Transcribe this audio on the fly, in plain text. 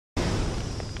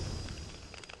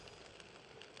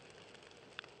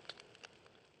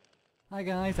Hi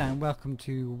guys, and welcome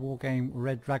to Wargame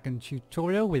Red Dragon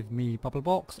tutorial with me,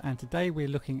 Bubblebox, and today we're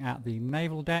looking at the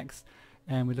naval decks,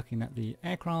 and we're looking at the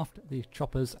aircraft, the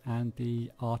choppers, and the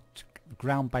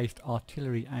ground-based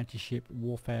artillery anti-ship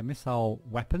warfare missile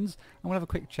weapons. And we'll have a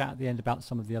quick chat at the end about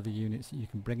some of the other units that you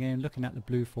can bring in, looking at the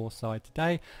Blufor side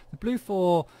today. The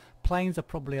Blufor planes are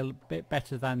probably a bit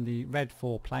better than the Red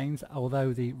 4 planes,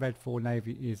 although the Red 4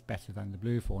 Navy is better than the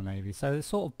Blufor Navy, so it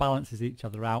sort of balances each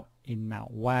other out in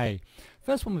that way.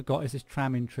 First one we've got is this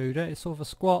Tram Intruder. It's sort of a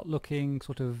squat looking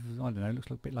sort of, I don't know,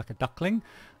 looks a bit like a duckling.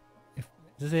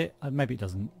 Does it? Maybe it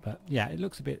doesn't, but yeah, it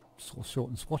looks a bit sort of short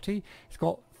and squatty. It's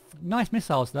got nice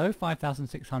missiles though,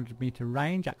 5,600 meter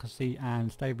range, accuracy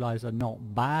and stabilizer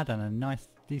not bad, and a nice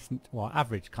decent, well,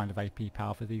 average kind of AP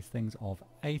power for these things of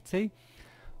 80.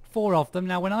 4 of them.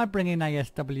 Now when I bring in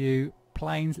ASW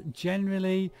planes,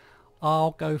 generally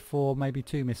I'll go for maybe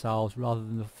 2 missiles rather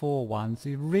than the 4 ones.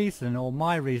 The reason, or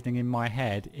my reasoning in my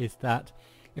head, is that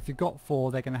if you've got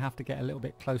 4, they're going to have to get a little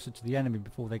bit closer to the enemy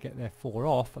before they get their 4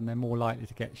 off, and they're more likely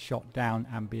to get shot down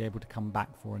and be able to come back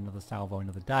for another salvo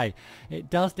another day. It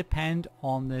does depend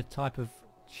on the type of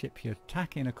ship you're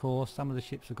attacking, of course. Some of the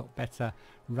ships have got better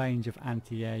range of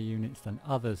anti-air units than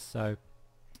others, so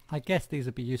I guess these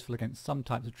would be useful against some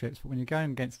types of trips, but when you're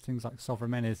going against things like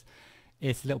Sovereign,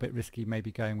 it's a little bit risky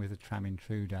maybe going with a Tram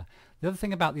Intruder. The other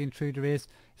thing about the Intruder is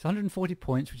it's 140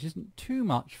 points, which isn't too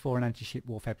much for an anti-ship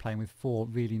warfare plane with 4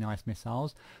 really nice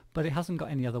missiles, but it hasn't got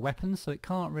any other weapons, so it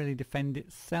can't really defend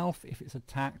itself if it's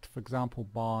attacked, for example,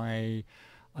 by,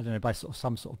 I don't know, by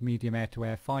some sort of medium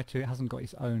air-to-air fighter. It hasn't got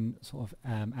its own sort of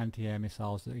anti-air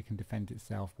missiles that it can defend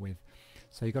itself with.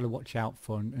 So you've got to watch out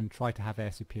for and try to have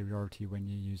air superiority when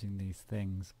you're using these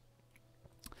things.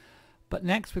 But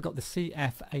next we've got the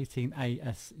CF-18A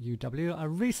Asuw.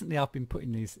 Recently I've been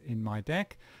putting these in my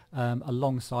deck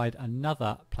alongside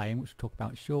another plane, which we'll talk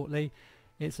about shortly.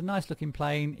 It's a nice looking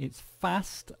plane. It's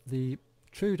fast. The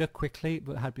Intruder quickly,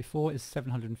 but had before, is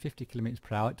 750 kilometers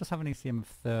per hour. It does have an ECM of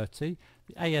 30.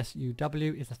 The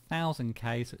Asuw is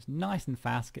 1000k, so it's nice and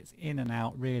fast, gets in and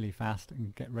out really fast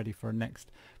and get ready for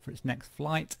its next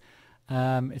flight.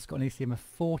 It's got an ECM of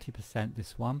 40%,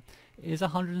 this one. It is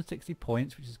 160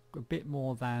 points, which is a bit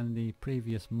more than the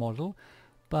previous model,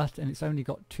 and it's only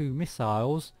got 2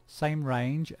 missiles, same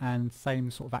range and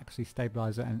same sort of accuracy,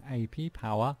 stabilizer and AP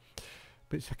power.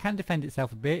 But it can defend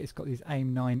itself a bit. It's got these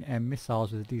AIM-9M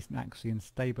missiles with a decent accuracy and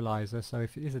stabilizer, so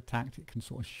if it is attacked it can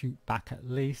sort of shoot back at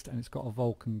least, and it's got a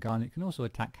Vulcan gun. It can also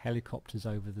attack helicopters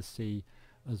over the sea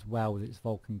as well with its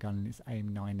Vulcan gun and its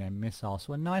AIM-9M missile.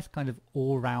 So a nice kind of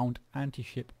all-round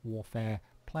anti-ship warfare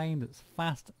plane that's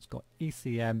fast. It's got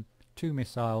ECM, 2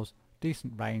 missiles,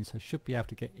 decent range, so should be able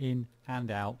to get in and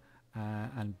out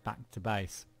and back to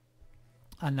base.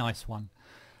 A nice one.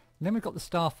 And then we've got the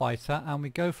Starfighter, and we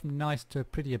go from nice to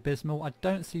pretty abysmal. I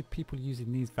don't see people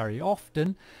using these very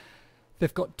often.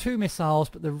 They've got 2 missiles,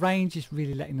 but the range is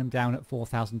really letting them down at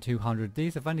 4,200.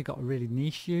 These have only got a really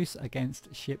niche use against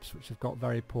ships which have got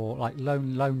very poor, like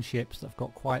lone ships that have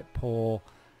got quite poor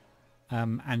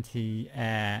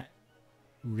anti-air,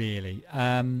 really.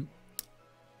 And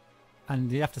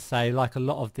you have to say, like a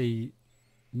lot of the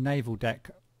naval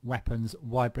deck weapons,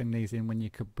 why bring these in when you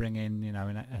could bring in, you know,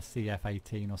 a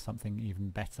CF-18 or something even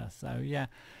better? So yeah.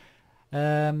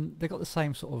 They've got the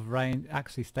same sort of range,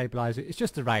 actually stabilizer. It's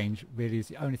just the range really is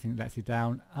the only thing that lets you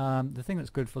down. The thing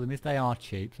that's good for them is they are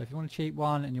cheap, so if you want a cheap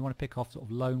one and you want to pick off sort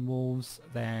of lone wolves,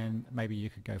 then maybe you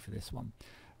could go for this one.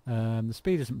 The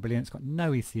speed isn't brilliant. It's got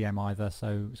no ECM either,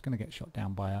 so it's going to get shot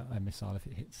down by a missile if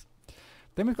it hits.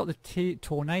 Then we've got the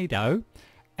Tornado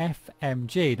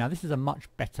FMG. Now this is a much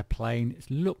better plane.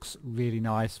 It looks really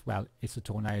nice. Well, it's a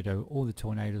Tornado. All the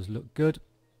Tornadoes look good.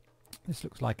 This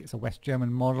looks like it's a West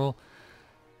German model.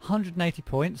 180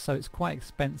 points, so it's quite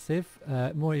expensive,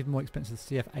 even more expensive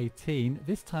than CF-18.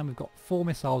 This time we've got 4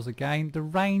 missiles again. The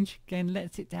range again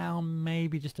lets it down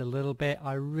maybe just a little bit.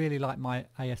 I really like my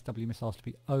ASW missiles to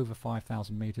be over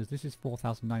 5,000 meters. This is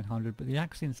 4,900, but the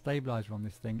accuracy and stabilizer on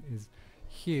this thing is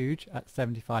huge at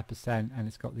 75%, and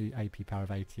it's got the AP power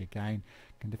of 80 again.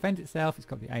 It can defend itself. It's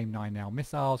got the AIM-9M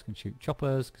missiles, can shoot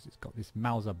choppers because it's got this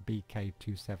Mauser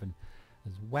BK-27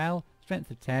 as well.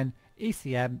 Strength of 10,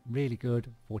 ECM really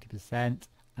good, 40%,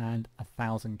 and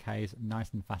 1000 Ks, nice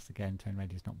and fast again. Turn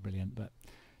radius not brilliant, but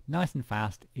nice and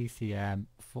fast. ECM,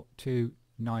 2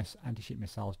 nice anti-ship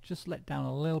missiles, just let down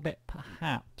a little bit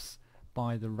perhaps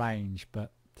by the range,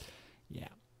 but yeah.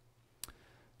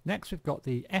 Next we've got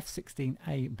the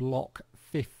F-16A Block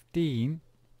 15.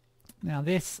 Now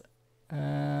this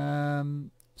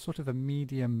sort of a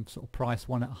medium sort of price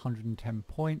one at 110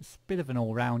 points, bit of an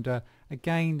all-rounder.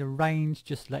 Again, the range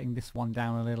just letting this one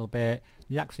down a little bit.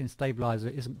 The accuracy and stabilizer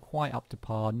isn't quite up to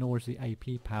par, nor is the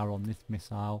AP power on this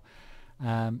missile.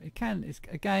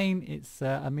 It's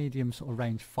a medium sort of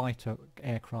range fighter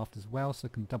aircraft as well, so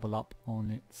it can double up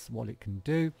on what it can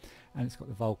do, and it's got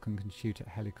the Vulcan, can shoot at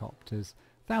helicopters.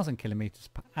 1,000 kilometers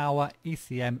per hour.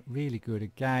 ECM really good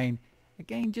again.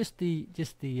 Again, just the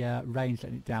range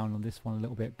letting it down on this one a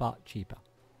little bit, but cheaper.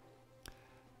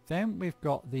 Then we've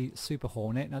got the Super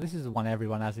Hornet. Now this is the one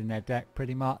everyone has in their deck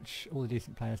pretty much. All the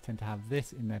decent players tend to have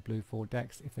this in their Blufor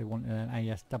decks if they want an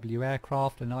ASW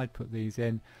aircraft, and I'd put these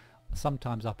in.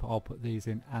 Sometimes I'll put these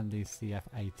in, and these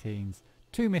CF-18s.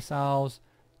 2 missiles,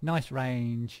 nice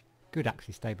range, good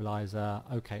accuracy stabilizer,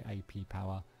 okay AP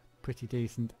power, pretty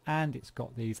decent, and it's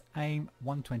got these AIM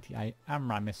 128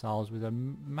 AMRAAM missiles with a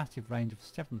massive range of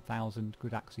 7,000,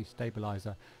 good accuracy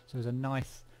stabilizer. So there's a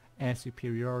nice air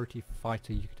superiority for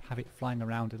fighter. You could have it flying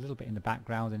around a little bit in the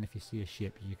background, and if you see a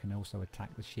ship you can also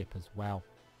attack the ship as well,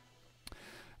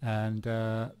 and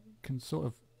can sort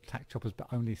of attack choppers, but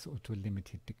only sort of to a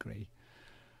limited degree.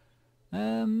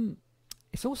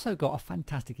 It's also got a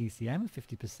fantastic ECM of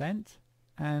 50%,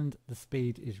 and the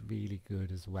speed is really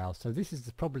good as well. So this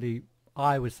is probably,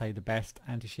 I would say, the best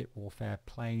anti-ship warfare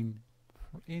plane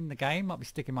in the game. Might be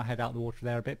sticking my head out of the water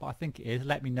there a bit, but I think it is.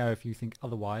 Let me know if you think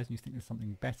otherwise and you think there's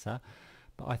something better,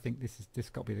 but I think this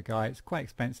got to be the guy. It's quite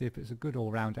expensive, but it's a good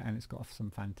all-rounder, and it's got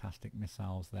some fantastic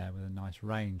missiles there with a nice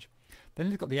range. Then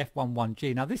it's got the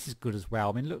F-11G. Now this is good as well.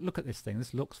 I mean, look at this thing.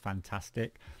 This looks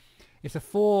fantastic. It's a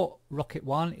 4 rocket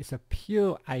one. It's a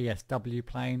pure ASW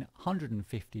plane,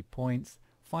 150 points,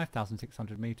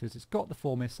 5,600 meters. It's got the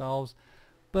 4 missiles,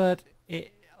 but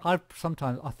I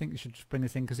think you should just bring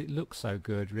this in because it looks so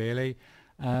good, really.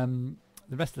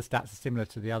 The rest of the stats are similar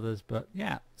to the others, but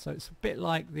yeah, so it's a bit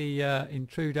like the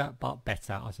Intruder, but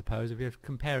better, I suppose. If you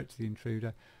compare it to the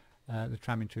Intruder, the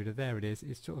Tram Intruder, there it is.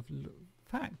 It's sort of, in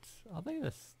fact, are they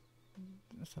this?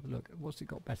 Let's have a look. What's it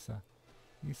got better?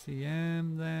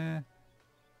 ECM there.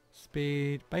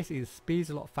 Speed. Basically, the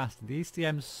speed's a lot faster. The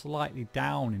ECM's slightly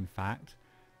down, in fact.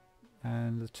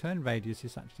 And the turn radius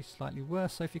is actually slightly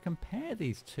worse. So if you compare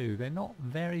these two, they're not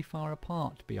very far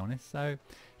apart, to be honest. So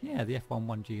yeah, the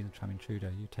F-11G and the Tram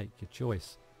Intruder, you take your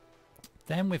choice.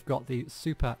 Then we've got the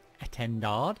Super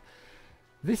Étendard.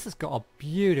 This has got a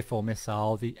beautiful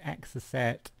missile, the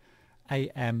Exocet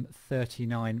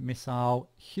AM-39 missile.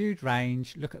 Huge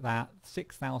range, look at that,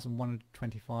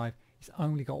 6,125. It's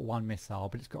only got 1 missile,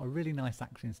 but it's got a really nice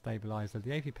action stabilizer.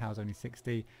 The AP power is only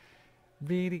 60.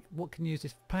 Really, what can you use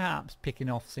this? Perhaps picking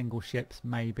off single ships,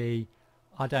 maybe.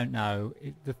 I don't know.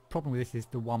 The problem with this is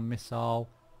the 1 missile.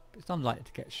 It's unlikely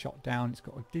to get shot down. It's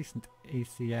got a decent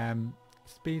ECM.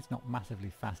 Speed's not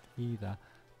massively fast either,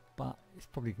 but it's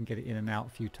probably can get it in and out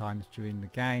a few times during the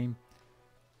game.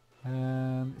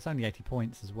 It's only 80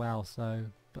 points as well, so,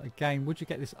 but again, would you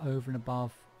get this over and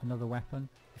above another weapon?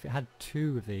 If it had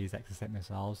 2 of these Exocet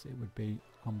missiles, it would be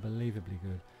unbelievably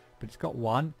good. But it's got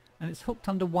 1, and it's hooked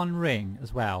under 1 ring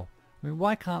as well. I mean,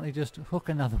 why can't they just hook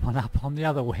another one up on the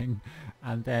other wing,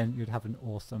 and then you'd have an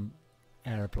awesome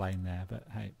aeroplane there? But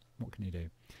hey, what can you do?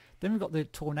 Then we've got the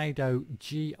Tornado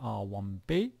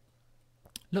GR1B.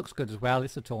 Looks good as well.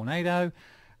 It's a Tornado,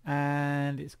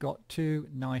 and it's got 2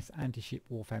 nice anti-ship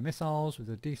warfare missiles with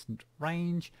a decent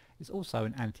range. It's also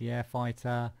an anti-air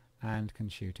fighter and can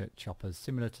shoot at choppers,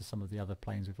 similar to some of the other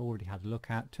planes we've already had a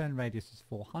look at. Turn radius is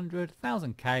 400,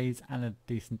 1,000 Ks, and a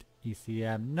decent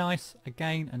ECM. Nice,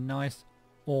 again, a nice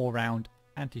all-round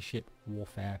anti-ship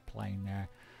warfare plane there.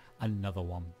 Another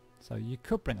one. So you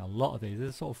could bring a lot of these.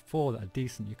 There's sort of 4 that are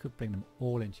decent. You could bring them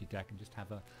all into your deck and just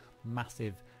have a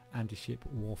massive anti-ship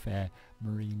warfare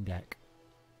marine deck.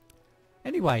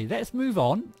 Anyway, let's move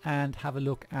on and have a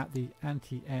look at the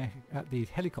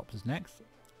helicopters next.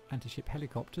 Anti-ship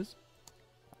helicopters,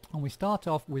 and we start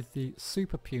off with the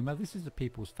Super Puma. This is the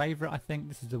people's favourite. I think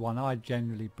this is the one I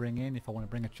generally bring in if I want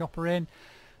to bring a chopper in,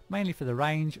 mainly for the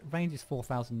range. Range is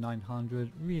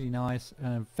 4,900, really nice,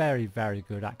 and a very, very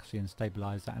good accuracy and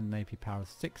stabilizer, and an AP power of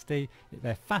 60.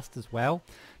 They're fast as well.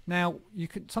 Now, you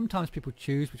could sometimes people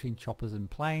choose between choppers and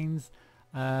planes.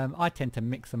 I tend to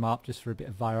mix them up just for a bit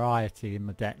of variety in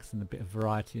my decks and a bit of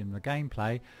variety in the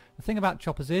gameplay. The thing about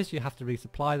choppers is you have to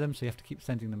resupply them, so you have to keep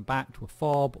sending them back to a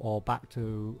fob or back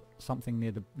to something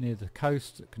near the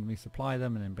coast that can resupply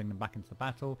them and then bring them back into the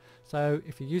battle. So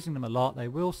if you're using them a lot, they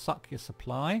will suck your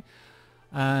supply,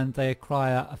 and they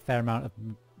require a fair amount of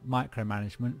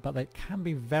micromanagement, but they can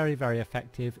be very, very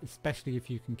effective, especially if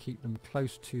you can keep them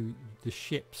close to the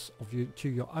ships of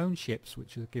your own ships,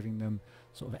 which are giving them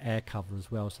sort of air cover as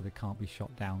well, so they can't be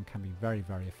shot down. Can be very,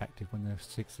 very effective when there's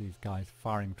 6 of these guys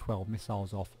firing 12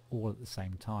 missiles off all at the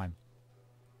same time.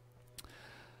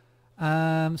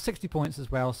 60 points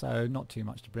as well, so not too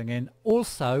much to bring in.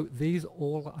 Also, these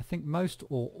all, I think most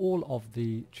or all of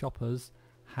the choppers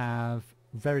have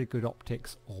very good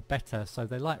optics or better, so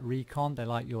they like recon, they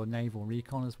like your naval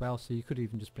recon as well, so you could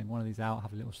even just bring one of these out,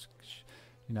 have a little,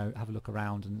 you know, have a look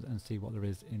around and see what there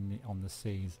is on the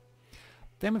seas.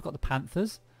 Then we've got the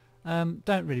Panthers.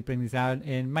 Don't really bring these out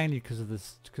in, mainly because of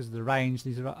the range.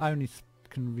 These are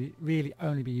can really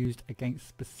only be used against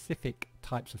specific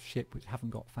types of ship which haven't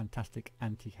got fantastic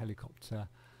anti-helicopter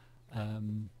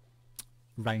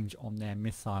range on their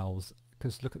missiles.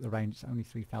 Because look at the range, it's only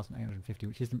 3,850,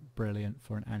 which isn't brilliant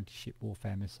for an anti-ship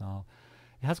warfare missile.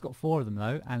 It has got 4 of them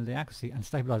though, and the accuracy and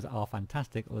stabilizer are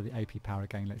fantastic, although the AP power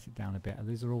again lets it down a bit. And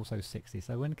these are also 60,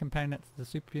 so when comparing that to the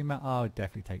Super Puma, I would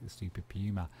definitely take the Super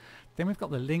Puma. Then we've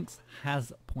got the Lynx,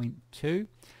 has 0.2.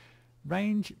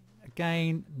 Range,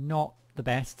 again, not the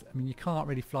best. I mean, you can't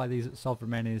really fly these at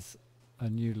Sovereigns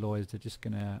and New Lloyds. They're just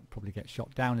going to probably get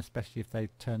shot down, especially if they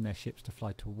turn their ships to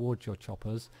fly towards your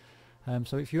choppers.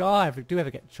 So if you do ever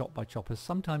get shot by choppers,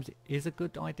 sometimes it is a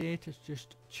good idea to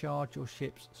just charge your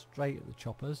ships straight at the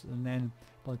choppers, and then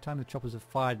by the time the choppers have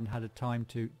fired and had a time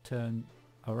to turn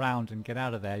around and get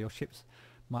out of there, your ships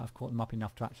might have caught them up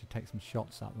enough to actually take some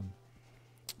shots at them.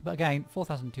 But again,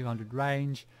 4,200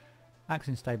 range,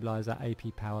 accuracy and stabilizer,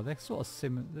 AP power, they're sort of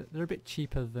similar. They're a bit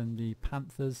cheaper than the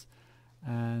Panthers,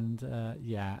 and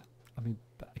yeah, I mean,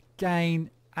 but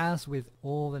again, as with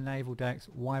all the naval decks,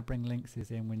 why bring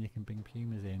Lynxes in when you can bring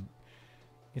Pumas in?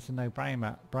 It's a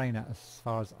no-brainer as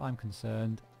far as I'm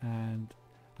concerned, and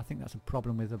I think that's a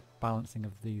problem with the balancing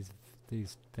of these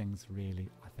things, really,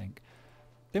 I think.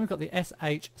 Then we've got the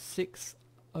SH-60B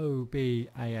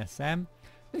ASM.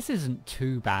 This isn't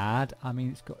too bad. I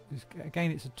mean,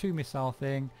 again, it's a 2 missile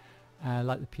thing,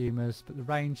 like the Pumas, but the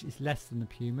range is less than the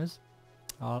Pumas.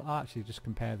 I'll actually just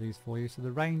compare these for you. So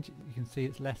the range, you can see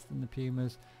it's less than the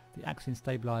Pumas. The accuracy and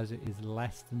stabilizer is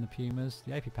less than the Pumas.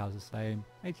 The AP power is the same.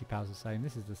 AT power is the same.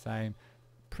 This is the same.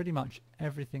 Pretty much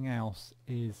everything else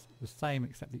is the same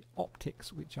except the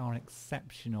optics, which are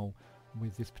exceptional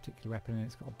with this particular weapon, and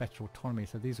it's got a better autonomy.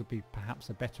 So these would be perhaps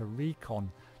a better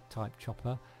recon type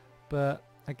chopper. But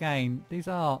again, these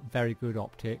are very good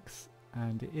optics,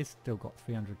 and it is still got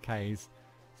 300 Ks.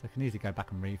 So it can easily go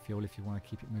back and refuel if you want to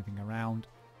keep it moving around,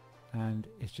 and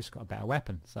it's just got a better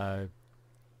weapon. So,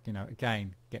 you know,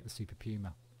 again, get the Super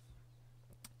Puma.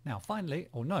 Now finally,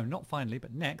 or no, not finally,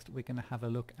 but next we're going to have a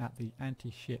look at the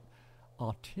anti-ship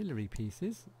artillery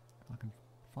pieces. If I can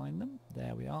find them.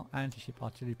 There we are, anti-ship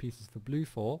artillery pieces for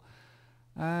Blufor.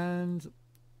 And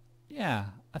yeah,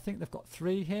 I think they've got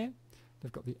 3 here.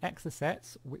 They've got the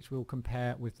Exocets, which we'll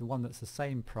compare with the one that's the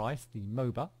same price, the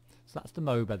Moba. So that's the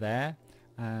Moba there.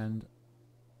 And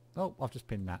oh, I've just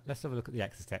pinned that. Let's have a look at the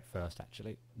Exocet first,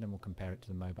 actually, and then we'll compare it to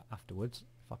the Moba afterwards,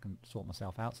 if I can sort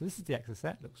myself out. So this is the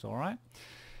Exocet, looks alright.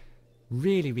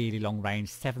 Really, really long range,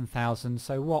 7,000.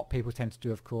 So what people tend to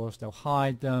do, of course, they'll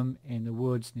hide them in the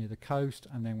woods near the coast,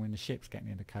 and then when the ships get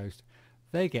near the coast,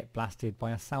 they get blasted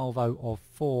by a salvo of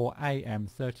 4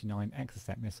 AM-39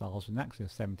 Exocet missiles with an accuracy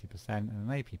of 70% and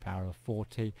an AP power of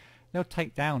 40. They'll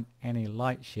take down any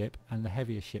light ship, and the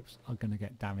heavier ships are going to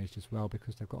get damaged as well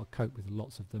because they've got to cope with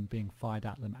lots of them being fired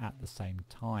at them at the same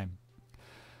time.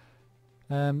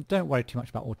 Don't worry too much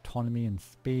about autonomy and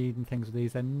speed and things with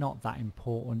these. They're not that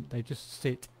important. They just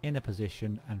sit in a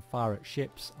position and fire at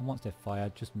ships, and once they're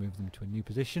fired, just move them to a new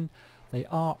position. They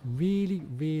are really,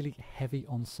 really heavy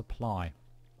on supply.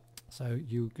 So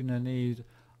you're going to need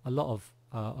a lot of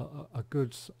a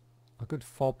good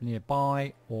fob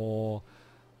nearby, or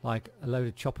like a load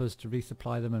of choppers to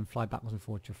resupply them and fly backwards and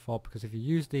forwards your fob, because if you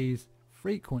use these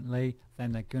frequently,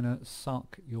 then they're going to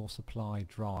suck your supply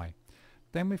dry.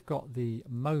 Then we've got the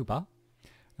Moba,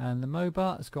 and the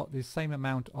Moba has got the same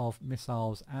amount of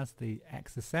missiles as the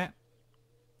Exocet.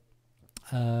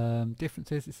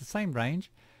 Differences, it's the same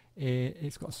range.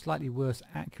 It's got slightly worse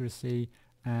accuracy,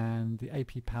 and the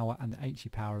AP power and the HE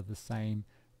power are the same,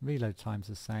 reload time's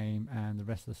the same, and the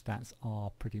rest of the stats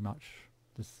are pretty much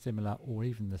the similar or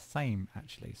even the same,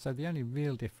 actually. So the only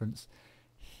real difference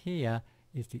here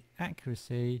is the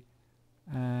accuracy,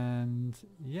 and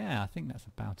yeah, I think that's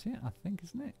about it, I think,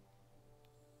 isn't it?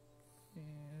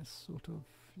 Yeah, sort of,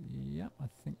 yeah, I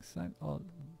think so. Oh,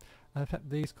 in fact,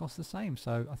 these cost the same,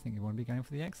 so I think you want to be going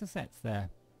for the Exocets there,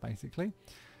 basically.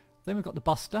 Then we've got the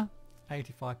Buster,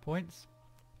 85 points.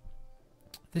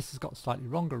 This has got slightly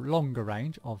longer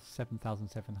range of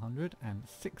 7,700 and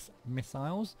 6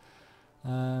 missiles.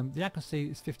 The accuracy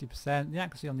is 50%. The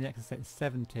accuracy on the Exocet is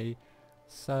 70.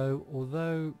 So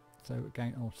although,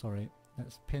 again, oh sorry,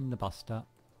 let's pin the Buster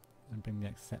and bring the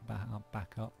Exocet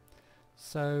back up.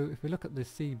 So if we look at the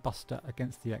Sea Buster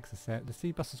against the Exocet, the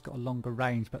Sea Buster's got a longer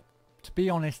range, but to be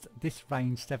honest, this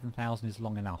range 7,000 is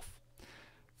long enough.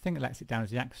 The thing that lets it down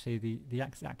is the accuracy. The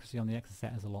accuracy on the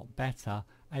Exocet is a lot better.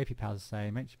 AP power is the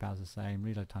same, HE power is the same,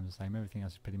 reload time is the same, everything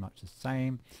else is pretty much the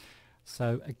same.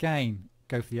 So again,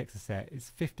 go for the Exocet. It's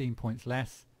 15 points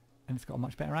less and it's got a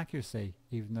much better accuracy,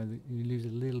 even though you lose a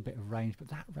little bit of range, but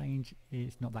that range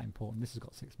is not that important. This has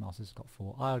got 6 miles, this has got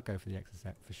 4. I would go for the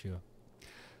Exocet for sure.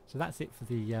 So that's it for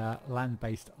the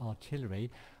land-based artillery.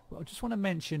 Well, I just want to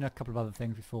mention a couple of other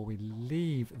things before we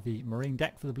leave the marine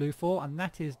deck for the Blufor, and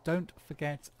that is, don't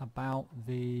forget about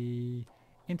the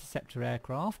Interceptor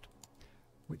Aircraft,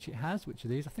 which it has. Which are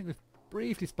these? I think we've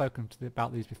briefly spoken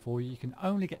about these before. You can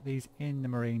only get these in the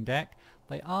marine deck.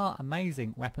 They are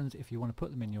amazing weapons if you want to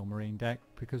put them in your marine deck,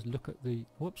 because look at the,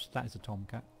 whoops, that is a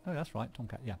Tomcat. Oh, that's right,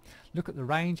 Tomcat, yeah. Look at the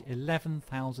range,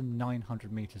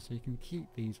 11,900 meters, so you can keep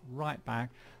these right back.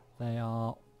 They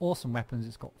are awesome weapons.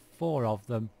 It's got 4 of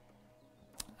them,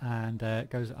 and it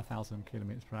goes at 1,000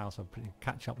 kilometers per hour, so pretty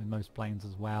catch up with most planes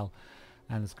as well.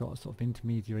 And it's got a sort of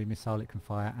intermediary missile it can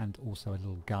fire, and also a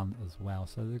little gun as well.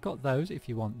 So they've got those if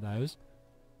you want those.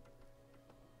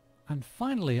 And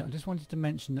finally, I just wanted to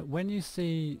mention that when you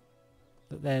see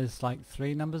that there's like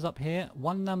 3 numbers up here,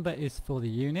 1 number is for the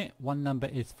unit, 1 number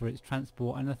is for its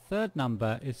transport, and a 3rd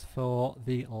number is for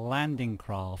the landing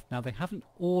craft. Now they haven't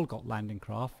all got landing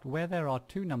craft. Where there are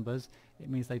 2 numbers, it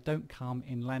means they don't come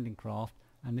in landing craft,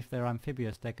 and if they're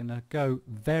amphibious, they're going to go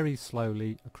very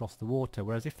slowly across the water,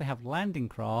 whereas if they have landing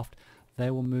craft,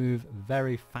 they will move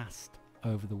very fast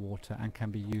over the water and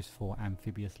can be used for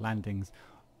amphibious landings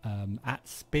at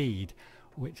speed,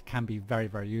 which can be very,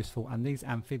 very useful. And these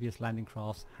amphibious landing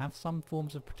crafts have some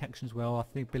forms of protection as well.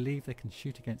 I believe they can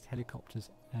shoot against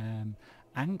helicopters and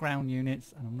ground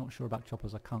units, and I'm not sure about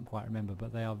choppers, I can't quite remember,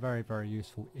 but they are very, very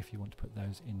useful if you want to put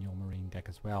those in your marine deck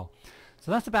as well.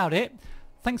 So that's about it.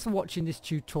 Thanks for watching this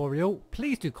tutorial.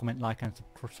 Please do comment, like and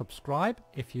subscribe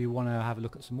if you want to have a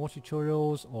look at some more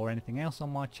tutorials or anything else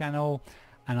on my channel,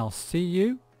 and I'll see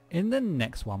you in the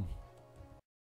next one.